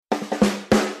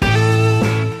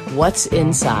What's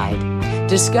Inside.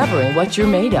 Discovering what you're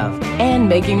made of and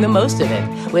making the most of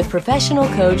it with professional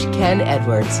coach Ken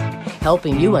Edwards.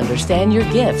 Helping you understand your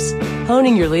gifts,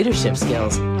 honing your leadership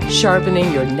skills,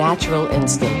 sharpening your natural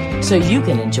instinct so you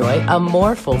can enjoy a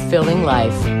more fulfilling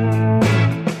life.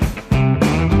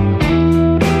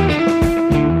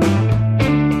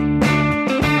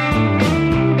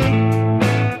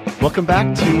 Welcome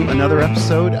back to another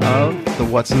episode of the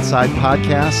What's Inside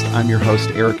podcast. I'm your host,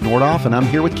 Eric Nordoff, and I'm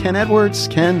here with Ken Edwards.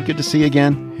 Ken, good to see you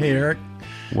again. Hey, Eric.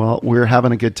 Well, we're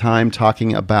having a good time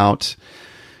talking about,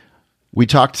 we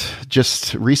talked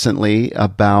just recently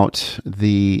about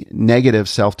the negative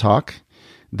self-talk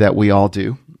that we all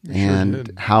do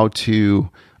and how to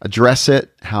address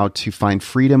it, how to find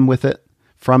freedom with it,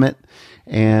 from it.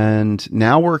 And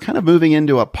now we're kind of moving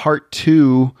into a part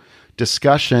 2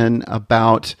 discussion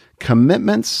about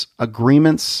commitments,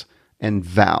 agreements, and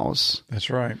vows. That's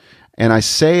right. And I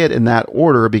say it in that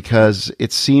order because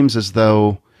it seems as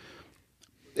though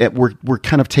we're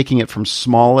kind of taking it from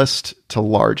smallest to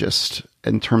largest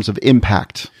in terms of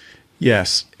impact.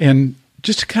 Yes. And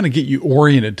just to kind of get you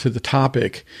oriented to the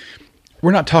topic,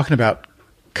 we're not talking about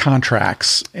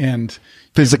contracts and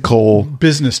physical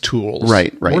business tools.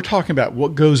 Right. We're talking about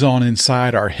what goes on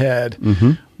inside our head,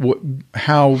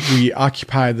 how we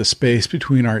occupy the space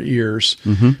between our ears,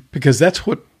 because that's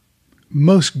what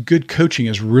most good coaching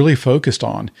is really focused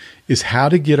on, is how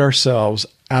to get ourselves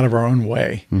out of our own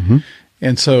way.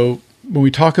 And so when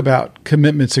we talk about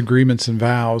commitments, agreements, and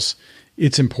vows,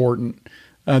 it's important.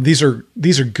 These are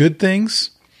good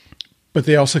things, but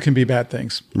they also can be bad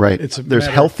things. Right. There's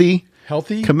healthy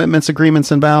commitments,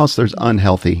 agreements, and vows. There's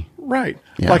unhealthy. Right.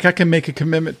 Yeah. Like I can make a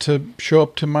commitment to show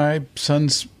up to my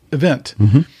son's event,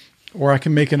 or I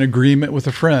can make an agreement with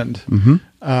a friend.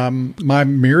 My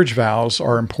marriage vows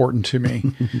are important to me,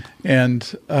 and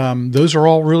those are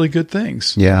all really good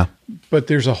things. Yeah. But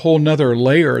there's a whole nother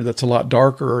layer that's a lot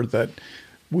darker that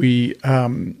we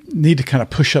need to kind of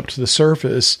push up to the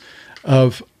surface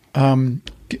of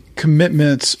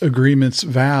commitments, agreements,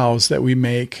 vows that we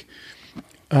make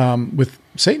with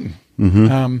Satan.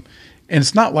 And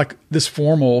it's not like this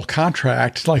formal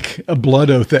contract, like a blood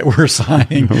oath that we're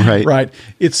signing, right?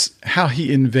 It's how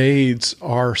he invades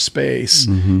our space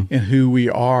and who we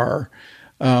are.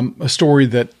 A story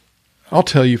that I'll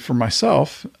tell you for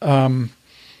myself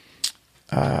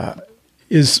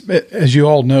is, as you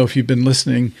all know, if you've been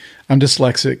listening, I'm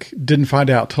dyslexic. Didn't find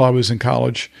out till I was in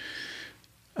college.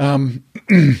 And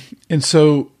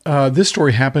so this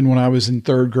story happened when I was in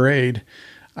 3rd grade.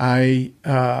 I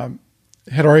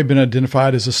had already been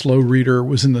identified as a slow reader,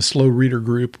 was in the slow reader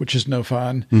group, which is no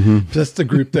fun. That's the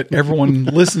group that everyone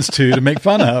listens to make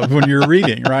fun of when you're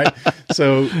reading, right?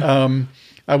 So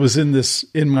I was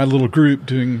in my little group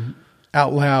doing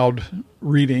out loud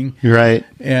reading. Right.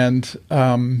 And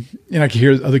I could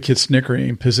hear other kids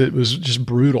snickering because it was just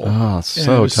brutal. Oh,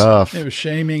 so tough. It was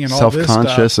shaming and all this stuff.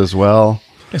 Self-conscious as well.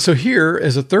 And so here,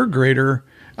 as a 3rd grader,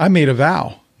 I made a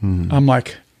vow. I'm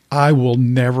like, I will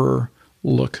never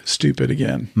look stupid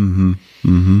again.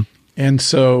 And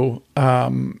so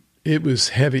it was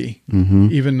heavy.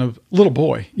 Even a little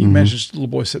boy. You can imagine just a little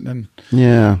boy sitting in.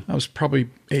 Yeah. I was probably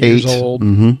 8 years old.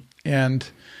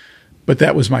 But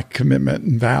that was my commitment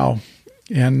and vow.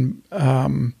 And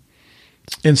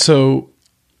so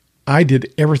I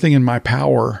did everything in my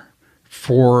power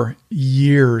for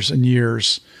years and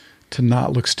years to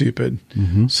not look stupid.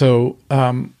 So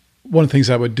one of the things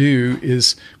I would do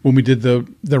is when we did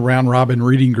the round robin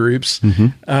reading groups,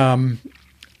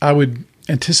 I would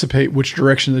anticipate which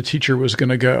direction the teacher was going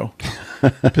to go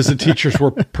because the teachers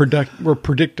were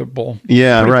predictable.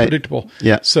 Yeah, right. Predictable.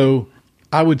 Yeah. So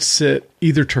I would sit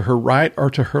either to her right or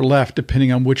to her left,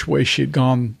 depending on which way she had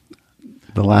gone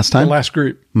the last time, the last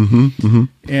group.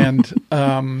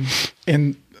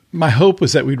 And my hope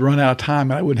was that we'd run out of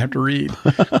time and I wouldn't have to read,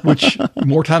 which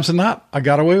more times than not, I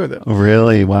got away with it.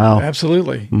 Really? Wow.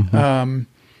 Absolutely. And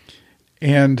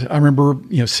I remember,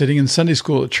 sitting in Sunday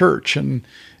school at church and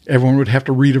everyone would have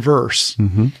to read a verse.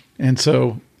 And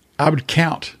so I would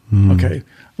count. Okay.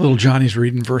 Little Johnny's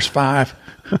reading verse 5.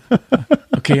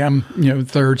 Okay. I'm,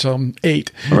 3rd, so I'm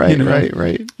 8. Right.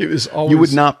 Right. It was always, you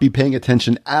would not be paying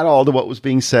attention at all to what was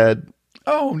being said.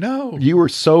 Oh no. You were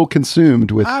so consumed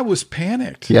with. I was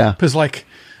panicked. Yeah. Because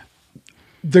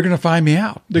they're going to find me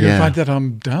out. They're going to find that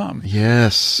I'm dumb.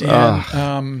 Yes.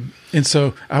 And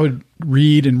so I would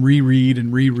read and reread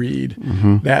and reread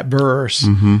that verse.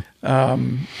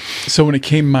 So when it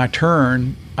came my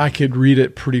turn, I could read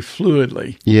it pretty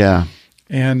fluidly. Yeah.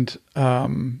 And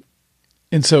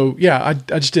so, I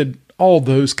just did all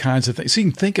those kinds of things. So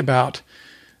you can think about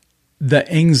the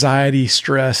anxiety,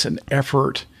 stress, and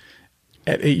effort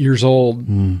at 8 years old,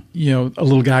 you know, a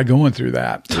little guy going through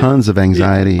that. Tons of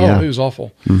anxiety. It was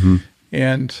awful.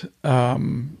 And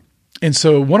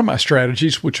so one of my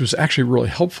strategies, which was actually really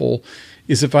helpful,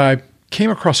 is if I came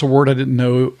across a word I didn't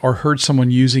know or heard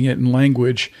someone using it in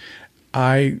language,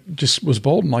 I just was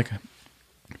bold and like,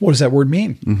 what does that word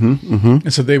mean?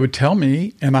 And so they would tell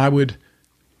me and I would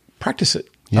practice it.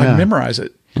 I'd memorize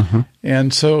it.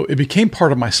 And so it became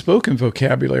part of my spoken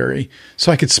vocabulary,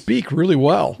 so I could speak really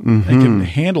well and could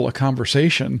handle a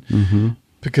conversation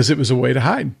because it was a way to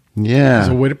hide. Yeah. It was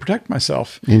a way to protect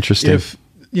myself. Interesting. If,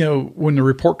 you know, when the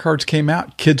report cards came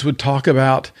out, kids would talk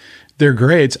about their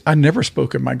grades. I never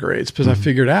spoke of my grades because I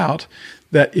figured out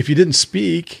that if you didn't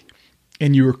speak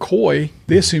and you were coy,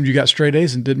 they assumed you got straight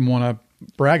A's and didn't want to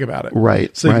brag about it.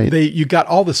 Right. So right. you got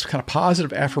all this kind of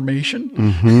positive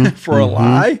affirmation for a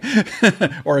lie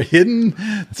or a hidden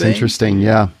That's thing. interesting.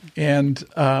 Yeah. And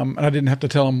I didn't have to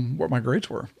tell them what my grades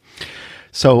were.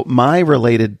 So my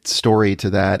related story to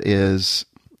that is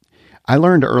I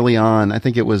learned early on, I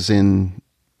think it was in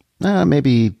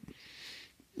maybe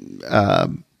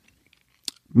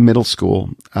middle school,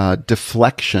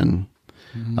 deflection.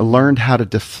 I learned how to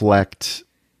deflect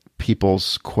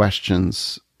people's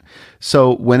questions.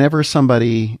 So whenever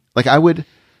somebody, like I would,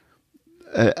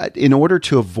 in order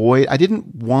to avoid, I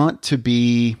didn't want to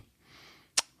be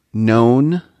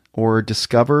known or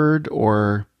discovered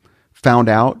or found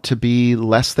out to be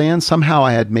less than. Somehow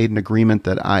I had made an agreement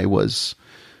that I was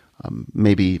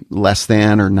maybe less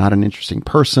than or not an interesting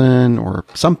person or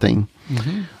something.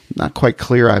 Not quite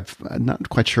clear. I'm not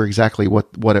quite sure exactly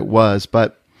what it was,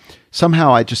 but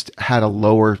somehow I just had a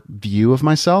lower view of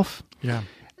myself. Yeah.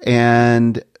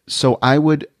 And so I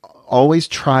would always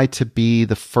try to be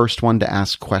the first one to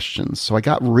ask questions. So I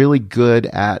got really good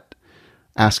at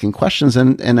asking questions.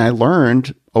 And I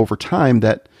learned over time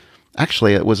that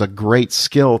actually it was a great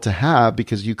skill to have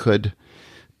because you could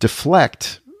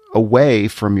deflect away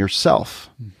from yourself.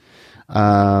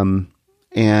 And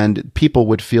people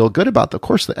would feel good about of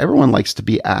course, that everyone likes to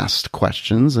be asked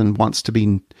questions and wants to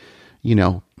be,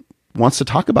 wants to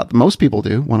talk about, most people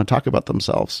do want to talk about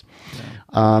themselves. Yeah.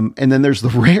 And then there's the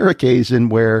rare occasion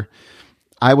where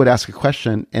I would ask a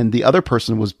question and the other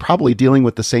person was probably dealing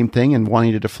with the same thing and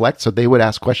wanting to deflect. So they would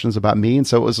ask questions about me. And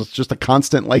so it was just a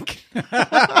constant, like,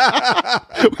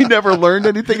 we never learned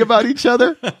anything about each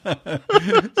other.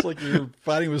 It's like you're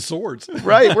fighting with swords.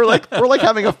 Right. We're like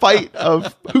having a fight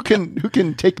of who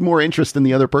can take more interest in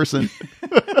the other person.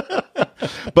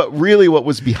 But really what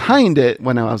was behind it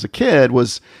when I was a kid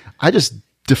was I just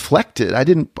deflected. I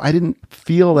didn't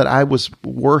feel that I was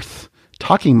worth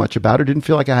talking much about it. Didn't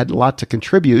feel like I had a lot to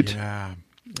contribute. Yeah.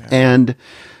 And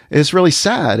it's really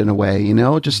sad in a way,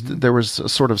 just there was a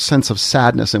sort of sense of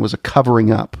sadness and it was a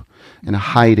covering up and a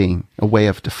hiding, a way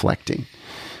of deflecting.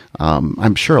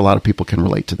 I'm sure a lot of people can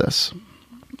relate to this.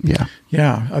 Yeah.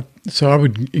 Yeah. So I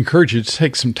would encourage you to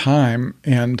take some time.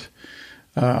 And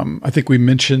I think we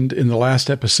mentioned in the last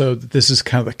episode that this is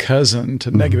kind of the cousin to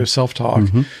negative self-talk.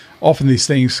 Often these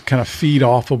things kind of feed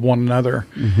off of one another,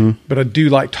 but I do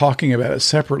like talking about it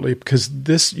separately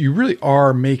because you really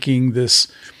are making this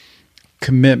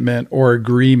commitment or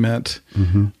agreement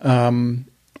or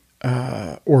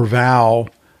vow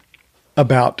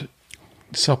about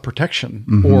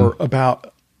self-protection or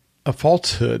about a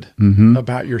falsehood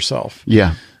about yourself.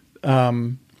 Yeah.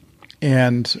 And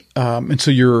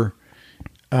so you're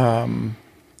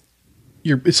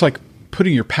it's like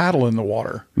putting your paddle in the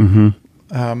water.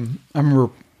 I remember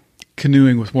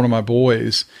canoeing with one of my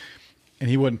boys and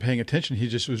he wasn't paying attention. He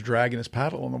just was dragging his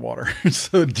paddle in the water.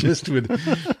 So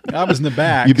I was in the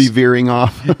back. You'd be veering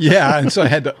off. Yeah. And so I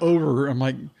had to I'm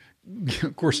like,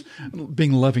 of course,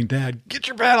 being a loving dad, get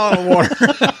your paddle out of the water.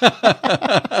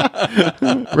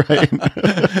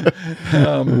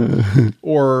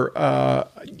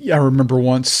 I remember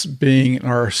once being in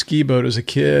our ski boat as a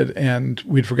kid and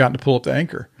we'd forgotten to pull up the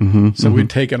anchor. So we'd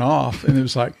taken off and it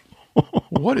was like,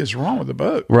 what is wrong with the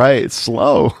boat? Right. It's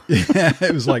slow. Yeah.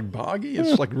 It was like boggy.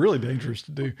 It's like really dangerous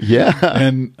to do. Yeah.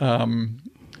 And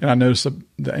I noticed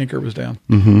the anchor was down.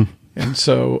 And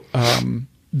so,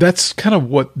 that's kind of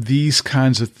what these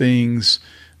kinds of things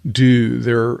do.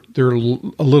 They're a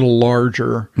little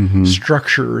larger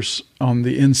structures on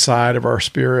the inside of our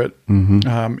spirit, in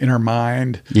our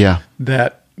mind. Yeah.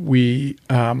 That we,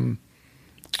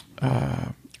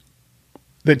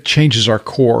 that changes our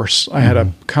course. I had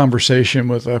a conversation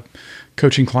with a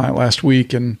coaching client last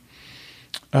week and,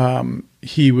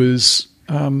 he was,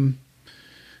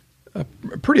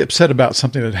 pretty upset about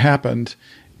something that happened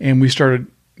and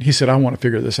he said, I want to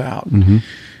figure this out.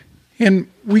 And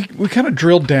we kind of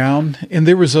drilled down, and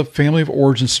there was a family of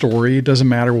origin story. It doesn't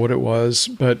matter what it was,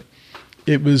 but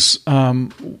it was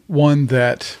one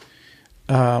that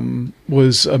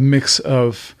was a mix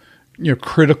of,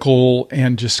 critical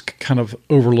and just kind of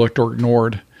overlooked or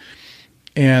ignored.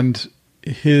 And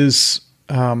his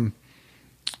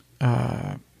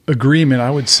agreement, I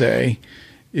would say,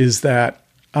 is that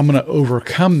I'm going to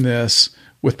overcome this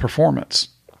with performance.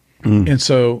 And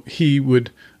so he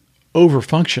would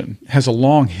overfunction, has a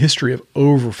long history of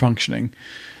overfunctioning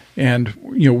and,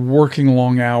 working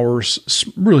long hours,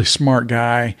 really smart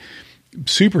guy,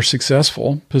 super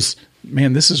successful because,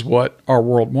 man, this is what our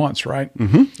world wants, right?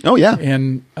 Mm-hmm. Oh, yeah.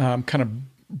 And kind of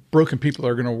broken people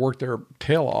are going to work their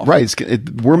tail off. Right.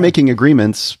 We're making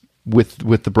agreements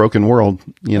with the broken world,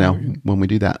 when we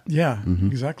do that. Yeah,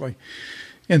 exactly.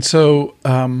 And so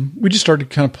we just started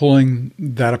kind of pulling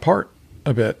that apart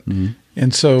a bit.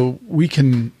 And so we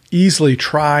can easily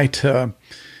try to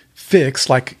fix,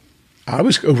 like I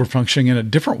was overfunctioning in a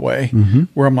different way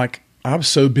where I'm like, I was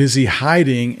so busy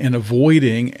hiding and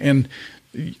avoiding. And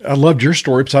I loved your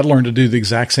story because I learned to do the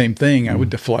exact same thing. I would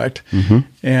deflect.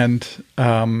 And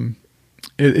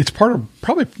it's part of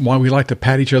probably why we like to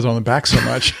pat each other on the back so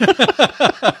much.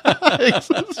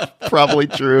 It's probably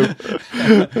true.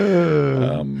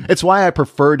 It's why I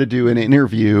prefer to do an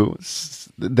interview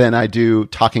than I do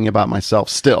talking about myself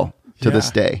still to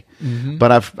this day.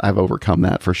 But I've overcome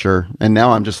that for sure. And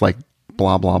now I'm just like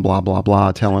blah, blah, blah, blah,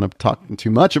 blah, talking too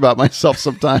much about myself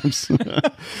sometimes.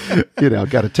 Got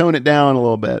to tone it down a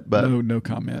little bit, but no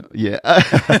comment. Yeah.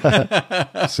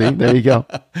 See, there you go.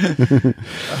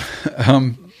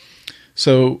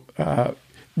 So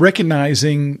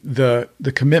recognizing the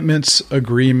commitments,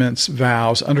 agreements,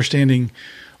 vows, understanding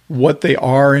what they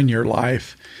are in your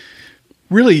life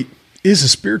really is a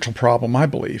spiritual problem, I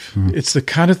believe. It's the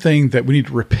kind of thing that we need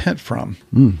to repent from.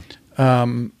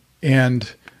 And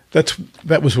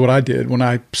that was what I did when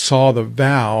I saw the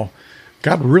vow.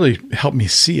 God really helped me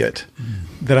see it,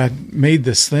 that I made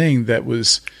this thing I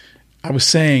was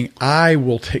saying, I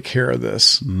will take care of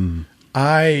this.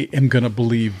 I am going to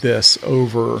believe this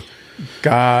over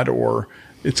God, or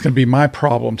it's going to be my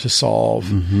problem to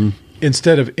solve.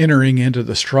 Instead of entering into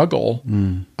the struggle,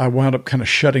 I wound up kind of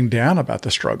shutting down about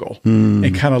the struggle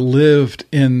and kind of lived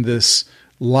in this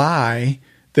lie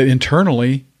that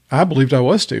internally I believed I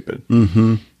was stupid.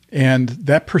 And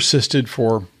that persisted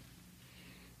for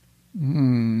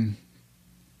 20,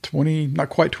 not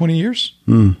quite 20 years,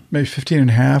 maybe 15 and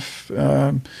a half,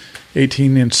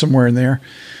 18 and somewhere in there.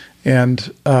 And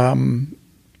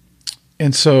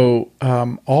so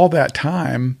all that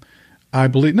time, I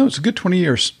believe, no, it's a good 20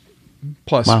 years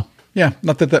plus. Wow. Yeah.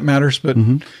 Not that that matters, but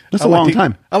that's a long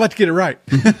time. I like to get it right.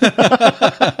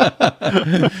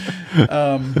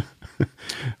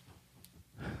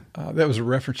 That was a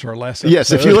reference to our last episode.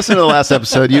 Yes. If you listen to the last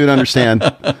episode, you would understand.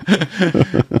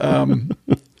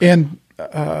 And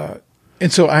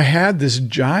so I had this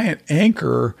giant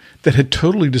anchor that had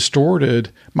totally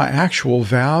distorted my actual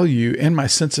value and my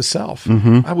sense of self.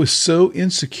 I was so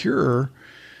insecure,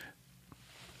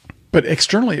 but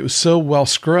externally it was so well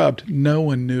scrubbed, no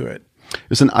one knew it. It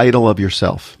was an idol of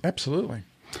yourself. Absolutely.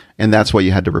 And that's what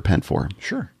you had to repent for.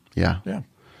 Sure. Yeah. Yeah.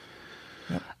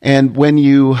 Yep. And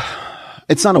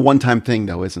it's not a one-time thing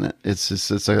though, isn't it?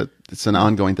 It's an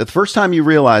ongoing. The first time you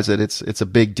realize it, it's a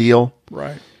big deal.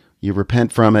 Right. You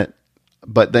repent from it,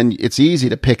 but then it's easy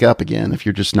to pick up again if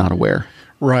you're just not aware.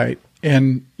 Right.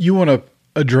 And you want to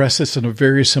address this in a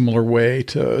very similar way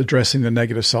to addressing the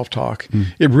negative self-talk.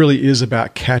 It really is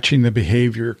about catching the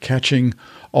behavior, catching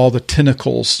all the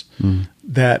tentacles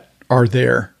that are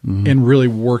there and really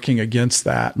working against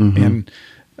that. And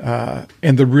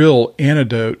the real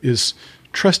antidote is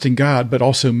trusting God, but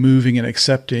also moving and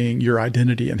accepting your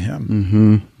identity in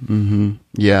Him.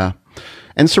 Yeah.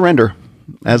 And surrender.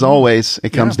 As always,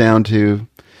 it comes down to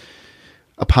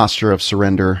a posture of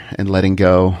surrender and letting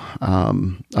go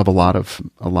of a lot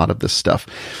of this stuff.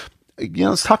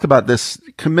 Let's talk about this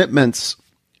commitments.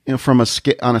 From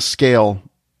on a scale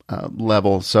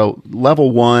level. So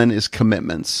level 1 is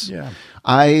commitments. Yeah,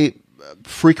 I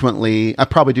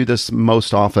probably do this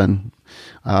most often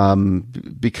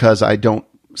because I don't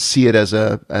see it as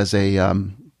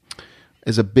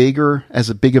big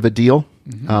of a deal.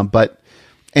 But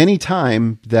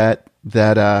anytime that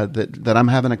I'm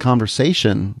having a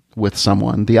conversation with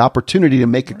someone, the opportunity to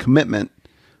make a commitment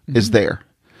is there.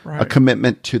 Right. A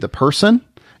commitment to the person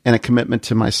and a commitment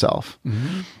to myself.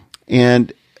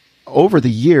 And over the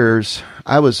years,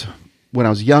 when I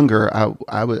was younger,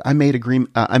 I made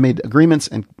agreements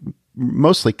and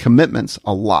mostly commitments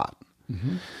a lot.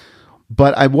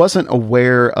 but I wasn't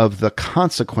aware of the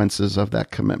consequences of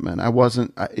that commitment. I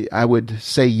would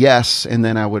say yes, and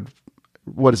then I would,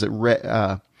 what is it?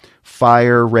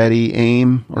 Fire, ready,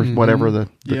 aim, or whatever the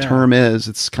term is.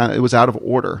 It was out of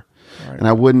order. Right. And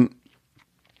I wouldn't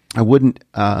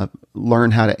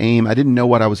learn how to aim. I didn't know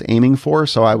what I was aiming for.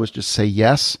 So I would just say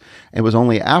yes. It was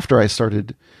only after I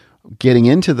started getting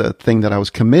into the thing that I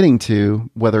was committing to,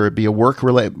 whether it be a work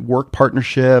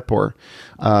partnership or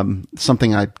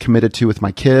something I committed to with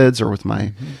my kids or with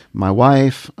my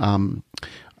wife.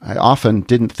 I often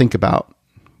didn't think about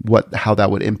how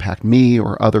that would impact me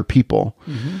or other people.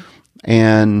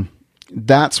 And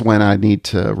that's when I need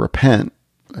to repent.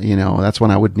 That's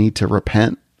when I would need to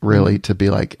repent, really, to be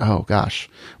like, oh gosh,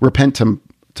 repent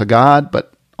to God,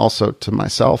 but also to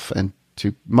myself and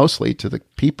mostly to the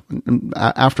people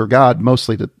after God,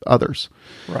 mostly to others,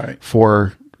 right?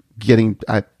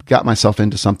 I got myself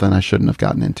into something I shouldn't have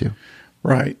gotten into.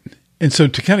 Right. And so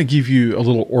to kind of give you a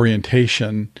little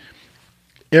orientation,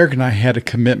 Eric and I had a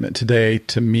commitment today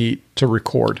to meet, to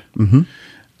record.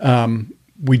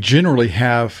 We generally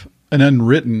have an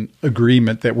unwritten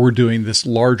agreement that we're doing this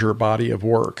larger body of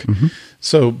work.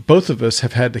 So both of us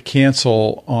have had to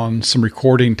cancel on some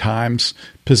recording times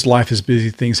because life is busy,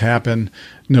 things happen.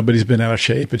 Nobody's been out of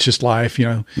shape. It's just life,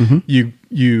 You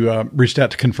reached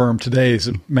out to confirm today, as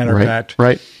a matter of fact.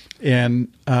 Right. And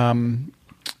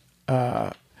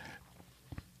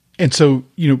so,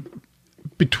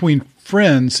 between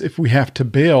friends, if we have to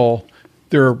bail,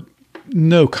 there are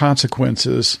no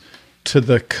consequences to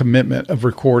the commitment of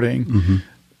recording.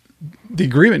 The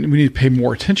agreement we need to pay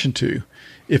more attention to.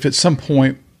 If at some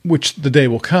point, which the day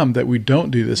will come, that we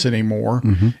don't do this anymore,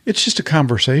 it's just a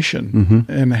conversation.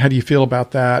 And how do you feel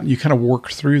about that? You kind of work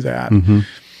through that.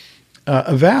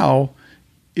 A vow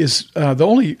is the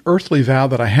only earthly vow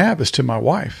that I have is to my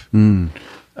wife. And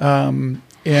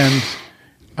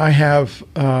I have,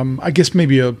 I guess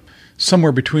maybe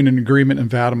somewhere between an agreement and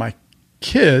vow to my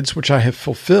kids, which I have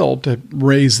fulfilled to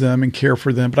raise them and care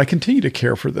for them, but I continue to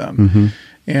care for them.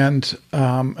 And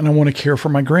I want to care for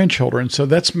my grandchildren. So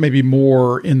that's maybe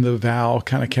more in the vow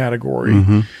kind of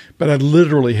category, but I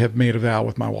literally have made a vow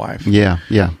with my wife. Yeah.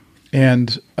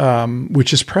 And,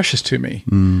 which is precious to me.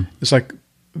 It's like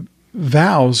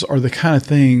vows are the kind of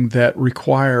thing that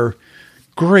require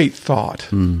great thought.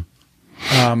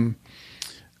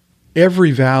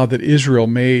 Every vow that Israel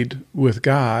made with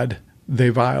God, they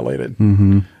violated.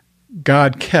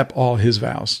 God kept all his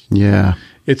vows. Yeah.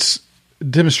 It's a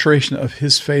demonstration of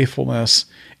his faithfulness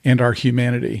and our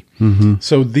humanity.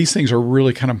 So these things are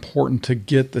really kind of important to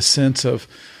get the sense of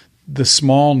the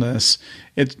smallness.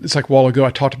 It's like a while ago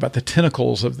I talked about the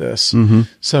tentacles of this.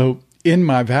 So in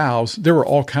my vows, there were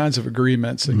all kinds of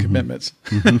agreements and commitments.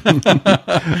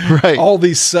 Right. All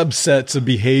these subsets of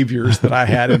behaviors that I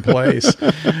had in place.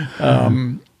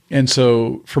 And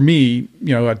so for me,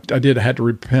 I had to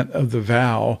repent of the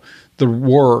vow. The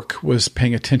work was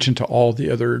paying attention to all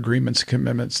the other agreements and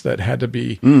commitments that had to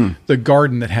be, the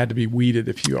garden that had to be weeded,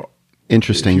 if you will.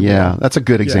 Interesting. If you will. That's a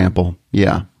good example.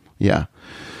 Yeah.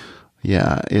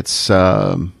 It's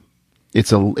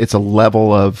a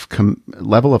level of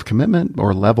commitment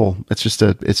or level. It's just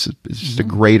a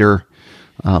greater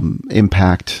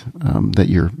impact that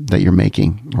you're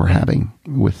making or having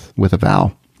with a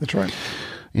vow. That's right.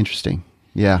 Interesting.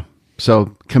 Yeah.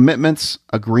 So commitments,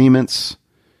 agreements,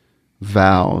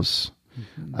 vows.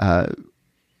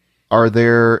 Are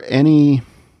there any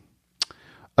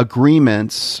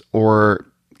agreements or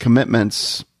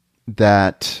commitments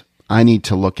that I need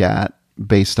to look at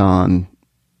based on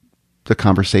the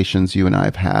conversations you and I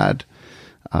have had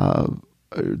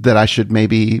that I should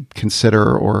maybe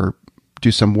consider or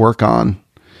do some work on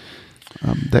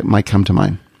that might come to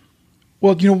mind?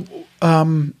 Well,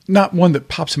 not one that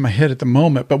pops in my head at the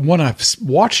moment, but one I've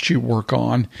watched you work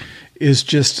on is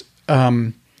just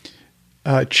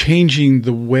changing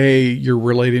the way you're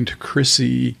relating to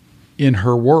Chrissy in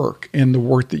her work and the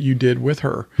work that you did with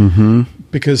her.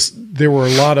 Because there were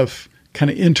a lot of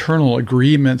kind of internal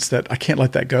agreements that I can't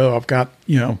let that go. I've got,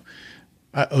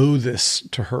 I owe this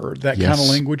to her, that kind of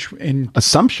language. And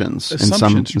assumptions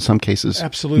in some cases.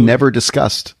 Absolutely. Never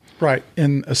discussed. Right.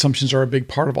 And assumptions are a big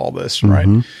part of all this,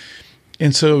 right?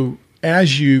 And so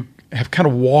as you have kind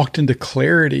of walked into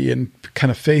clarity and kind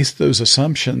of faced those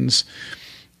assumptions,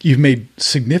 you've made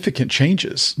significant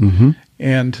changes.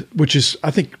 And which is,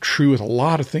 I think, true with a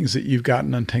lot of things that you've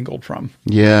gotten untangled from.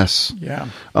 Yes. Yeah.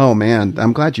 Oh man,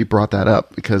 I'm glad you brought that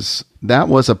up because that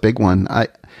was a big one. I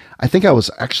think I was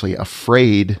actually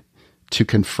afraid to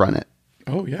confront it.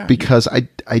 Oh yeah. Because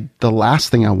the last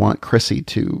thing I want Chrissy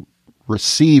to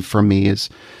receive from me is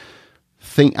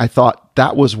thought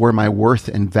that was where my worth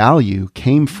and value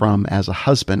came from as a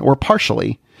husband, or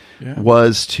partially,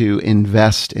 was to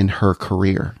invest in her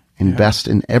career, invest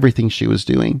in everything she was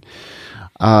doing.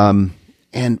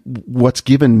 And what's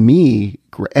given me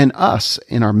and us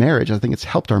in our marriage, I think it's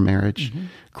helped our marriage,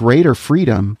 greater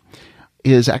freedom,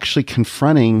 is actually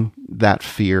confronting that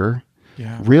fear,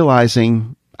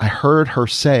 realizing I heard her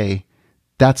say,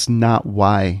 that's not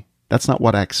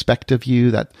what I expect of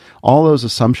you. That all those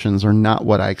assumptions are not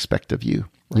what I expect of you.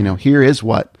 Right. Here is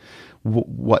what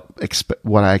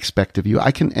I expect of you.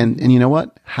 I can, and you know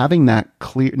what? Having that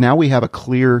clear, now we have a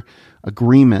clear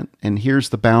agreement, and here's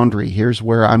the boundary. Here's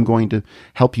where I'm going to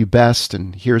help you best,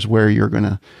 and here's where you're going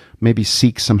to maybe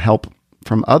seek some help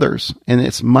from others. And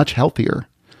it's much healthier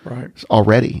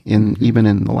already even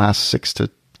in the last 6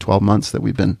 to 12 months that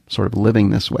we've been sort of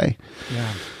living this way.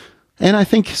 Yeah. And I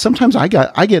think sometimes I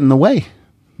get in the way.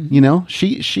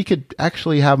 She could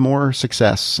actually have more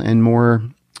success and more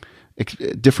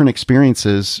different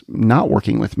experiences not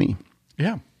working with me.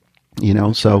 Yeah.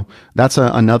 So that's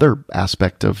another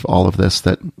aspect of all of this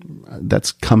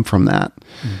that's come from that.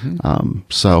 I'm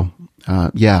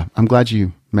glad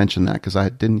you mentioned that, because I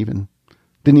didn't even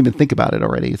think about it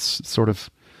already. It's sort of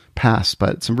past,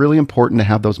 but it's really important to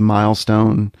have those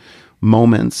milestone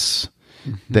moments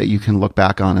that you can look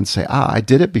back on and say, I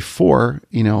did it before,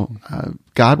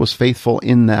 God was faithful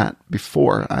in that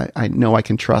before. I know I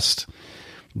can trust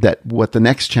that what the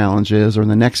next challenge is, or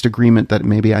the next agreement that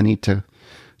maybe I need to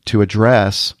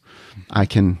address, I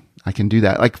can do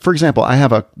that. Like, for example, I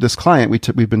have this client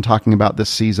we've been talking about this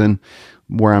season,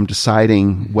 where I'm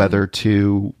deciding whether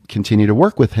to continue to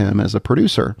work with him as a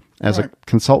producer, as a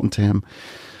consultant to him.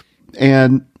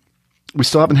 And we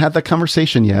still haven't had that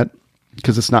conversation yet,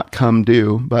 because it's not come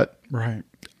due, but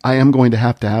I am going to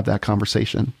have that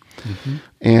conversation.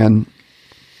 And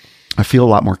I feel a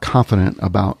lot more confident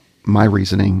about my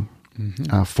reasoning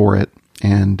for it.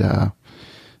 And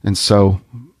so,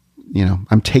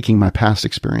 I'm taking my past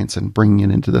experience and bringing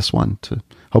it into this one to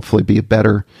hopefully be a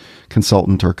better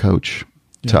consultant or coach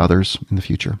to others in the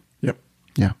future. Yep.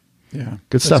 Yeah. Yeah.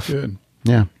 Good stuff. Good.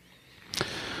 Yeah.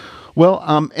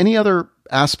 Well, any other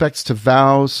aspects to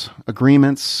vows,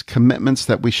 agreements, commitments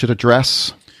that we should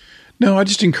address? No, I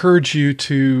just encourage you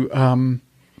to,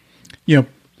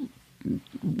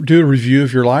 do a review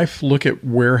of your life. Look at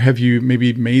where have you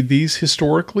maybe made these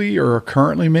historically or are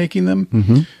currently making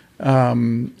them.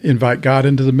 Invite God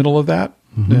into the middle of that.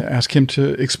 Ask Him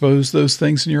to expose those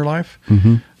things in your life,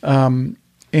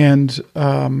 and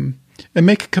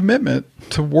make a commitment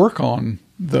to work on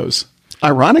those.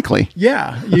 Ironically,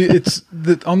 it's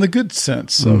on the good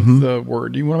sense of the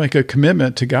word. You want to make a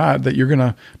commitment to God that you're going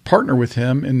to partner with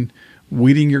Him in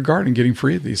weeding your garden, getting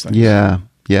free of these things. Yeah,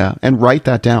 and write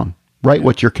that down. Write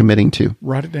what you're committing to.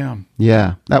 Write it down.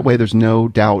 Yeah, that way there's no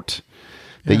doubt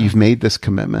that you've made this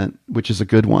commitment, which is a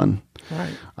good one.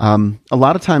 Right. A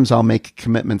lot of times I'll make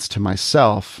commitments to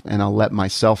myself, and I'll let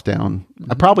myself down.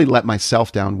 I probably let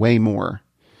myself down way more.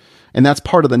 And that's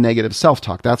part of the negative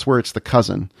self-talk. That's where it's the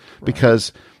cousin,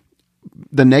 because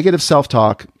the negative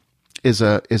self-talk is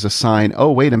a sign.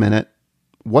 Oh, wait a minute.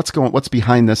 What's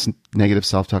behind this negative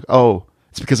self-talk? Oh,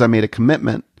 it's because I made a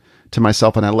commitment to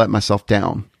myself and I let myself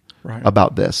down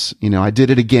about this. I did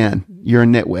it again. You're a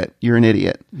nitwit. You're an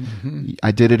idiot.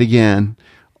 I did it again.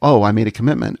 Oh, I made a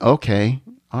commitment. Okay.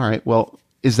 All right. Well,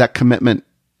 is that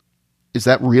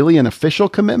really an official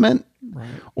commitment? Right.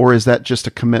 Or is that just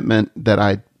a commitment that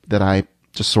I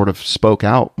just sort of spoke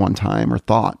out one time or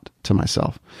thought to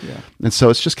myself? Yeah. And so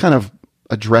it's just kind of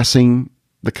addressing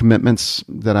the commitments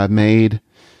that I've made,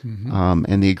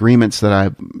 and the agreements that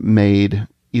I've made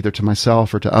either to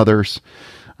myself or to others,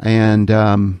 and,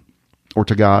 or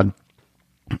to God,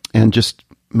 and just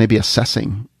maybe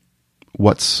assessing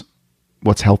what's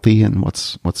healthy and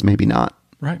what's maybe not,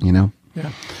 right.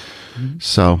 Yeah.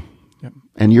 So,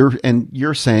 and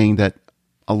you're saying that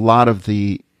a lot of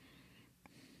the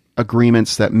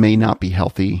agreements that may not be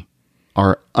healthy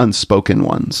are unspoken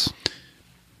ones.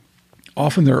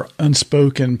 Often they're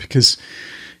unspoken because,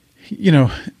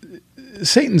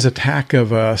 Satan's attack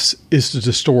of us is to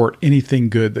distort anything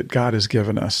good that God has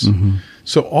given us.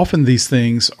 So often these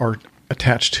things are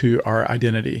attached to our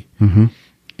identity.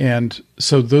 And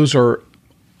so those are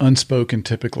unspoken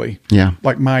typically. Yeah.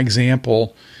 Like my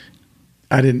example,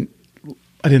 I didn't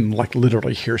like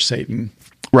literally hear Satan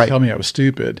tell me I was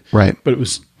stupid. Right. But it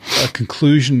was a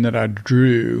conclusion that I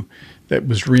drew that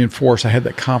was reinforced. I had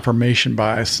that confirmation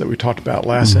bias that we talked about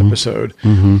last episode.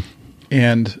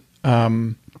 And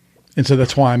so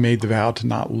that's why I made the vow to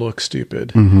not look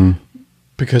stupid,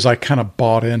 because I kind of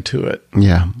bought into it.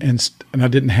 Yeah. And I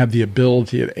didn't have the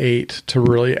ability at 8 to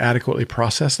really adequately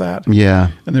process that. Yeah.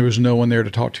 And there was no one there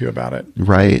to talk to you about it.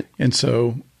 Right. And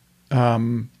so,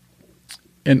 and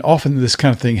often this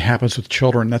kind of thing happens with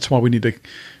children. That's why we need to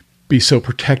be so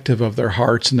protective of their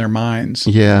hearts and their minds.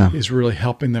 Yeah. Is really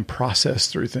helping them process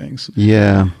through things.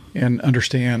 Yeah. And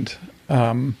understand,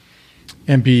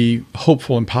 and be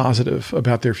hopeful and positive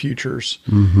about their futures.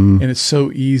 Mm-hmm. And it's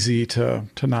so easy to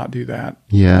not do that.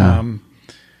 Yeah.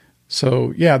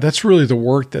 So yeah, that's really the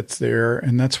work that's there.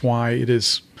 And that's why it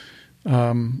is,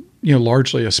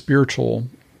 largely a spiritual,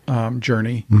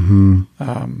 journey.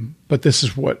 Mm-hmm. But this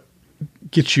is what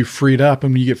gets you freed up.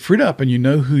 And when you get freed up and you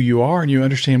know who you are and you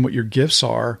understand what your gifts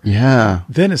are,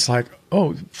 then it's like,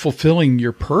 fulfilling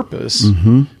your purpose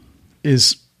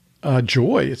is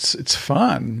joy. It's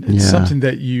fun. It's something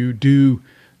that you do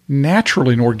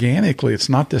naturally and organically. It's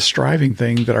not this striving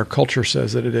thing that our culture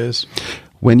says that it is.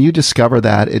 When you discover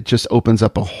that, it just opens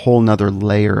up a whole nother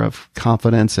layer of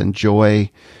confidence and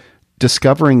joy.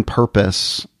 Discovering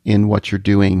purpose in what you're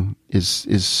doing is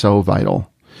so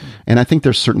vital. And I think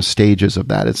there's certain stages of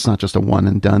that. It's not just a one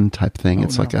and done type thing.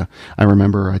 I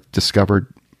remember I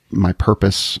discovered my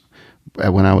purpose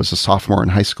when I was a sophomore in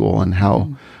high school and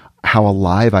how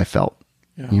alive I felt.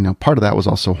 Yeah. Part of that was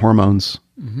also hormones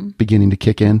beginning to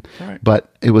kick in,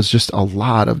 but it was just a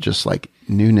lot of just like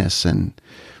newness and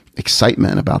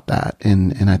excitement about that.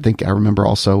 And I think I remember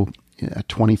also at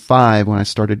 25, when I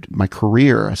started my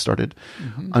career, I started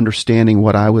understanding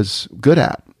what I was good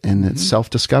at. And it's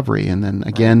self-discovery. And then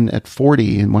again at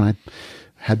 40, and when I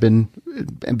had been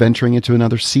venturing into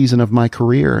another season of my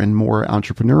career and more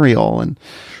entrepreneurial and,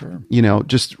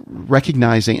 just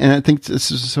recognizing, and I think this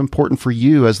is important for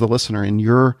you as the listener in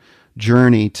your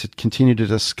journey to continue to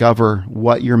discover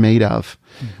what you're made of,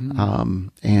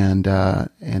 and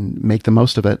make the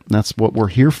most of it. And that's what we're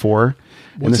here for.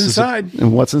 What's inside.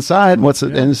 And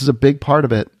and this is a big part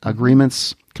of it.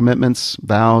 Agreements, commitments,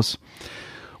 vows.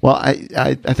 Well,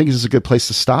 I think this is a good place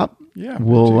to stop. Yeah,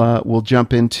 we'll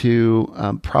jump into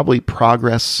probably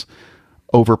progress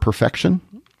over perfection.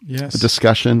 Yes, the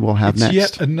discussion we'll have next.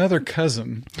 Yet another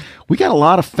cousin. We got a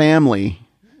lot of family.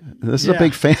 This is a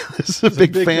big This is a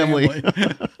big family.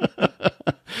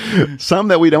 Some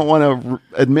that we don't want to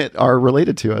admit are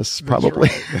related to us.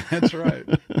 Probably. That's right.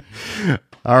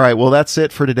 All right. Well, that's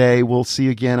it for today. We'll see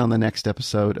you again on the next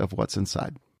episode of What's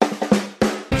Inside.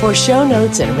 For show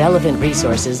notes and relevant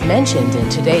resources mentioned in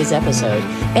today's episode,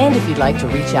 and if you'd like to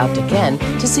reach out to Ken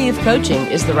to see if coaching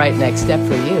is the right next step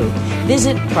for you,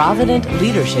 visit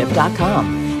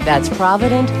providentleadership.com. That's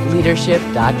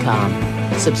providentleadership.com.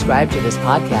 Subscribe to this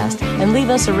podcast and leave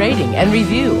us a rating and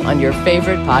review on your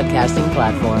favorite podcasting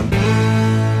platform.